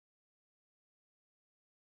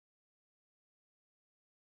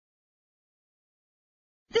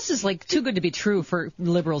This is like too good to be true for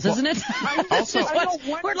liberals, isn't it?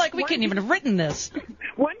 We're like, we couldn't even have written this.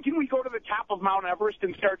 When can we go to the top of Mount Everest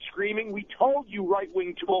and start screaming, we told you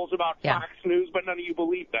right-wing tools about Fox News, but none of you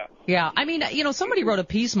believed that? Yeah, I mean, somebody wrote a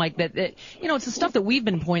piece, Mike, that it's the stuff that we've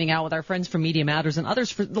been pointing out with our friends from Media Matters and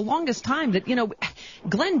others for the longest time, that,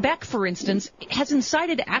 Glenn Beck, for instance, has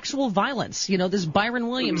incited actual violence. This Byron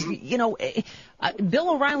Williams,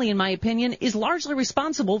 Bill O'Reilly, in my opinion, is largely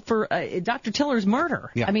responsible for Dr. Tiller's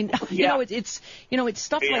murder. Yeah. I mean, it's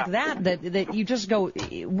stuff like that you just go,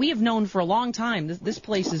 we have known for a long time. This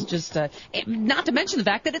place is just, not to mention the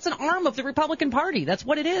fact that it's an arm of the Republican Party. That's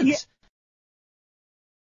what it is. Yeah.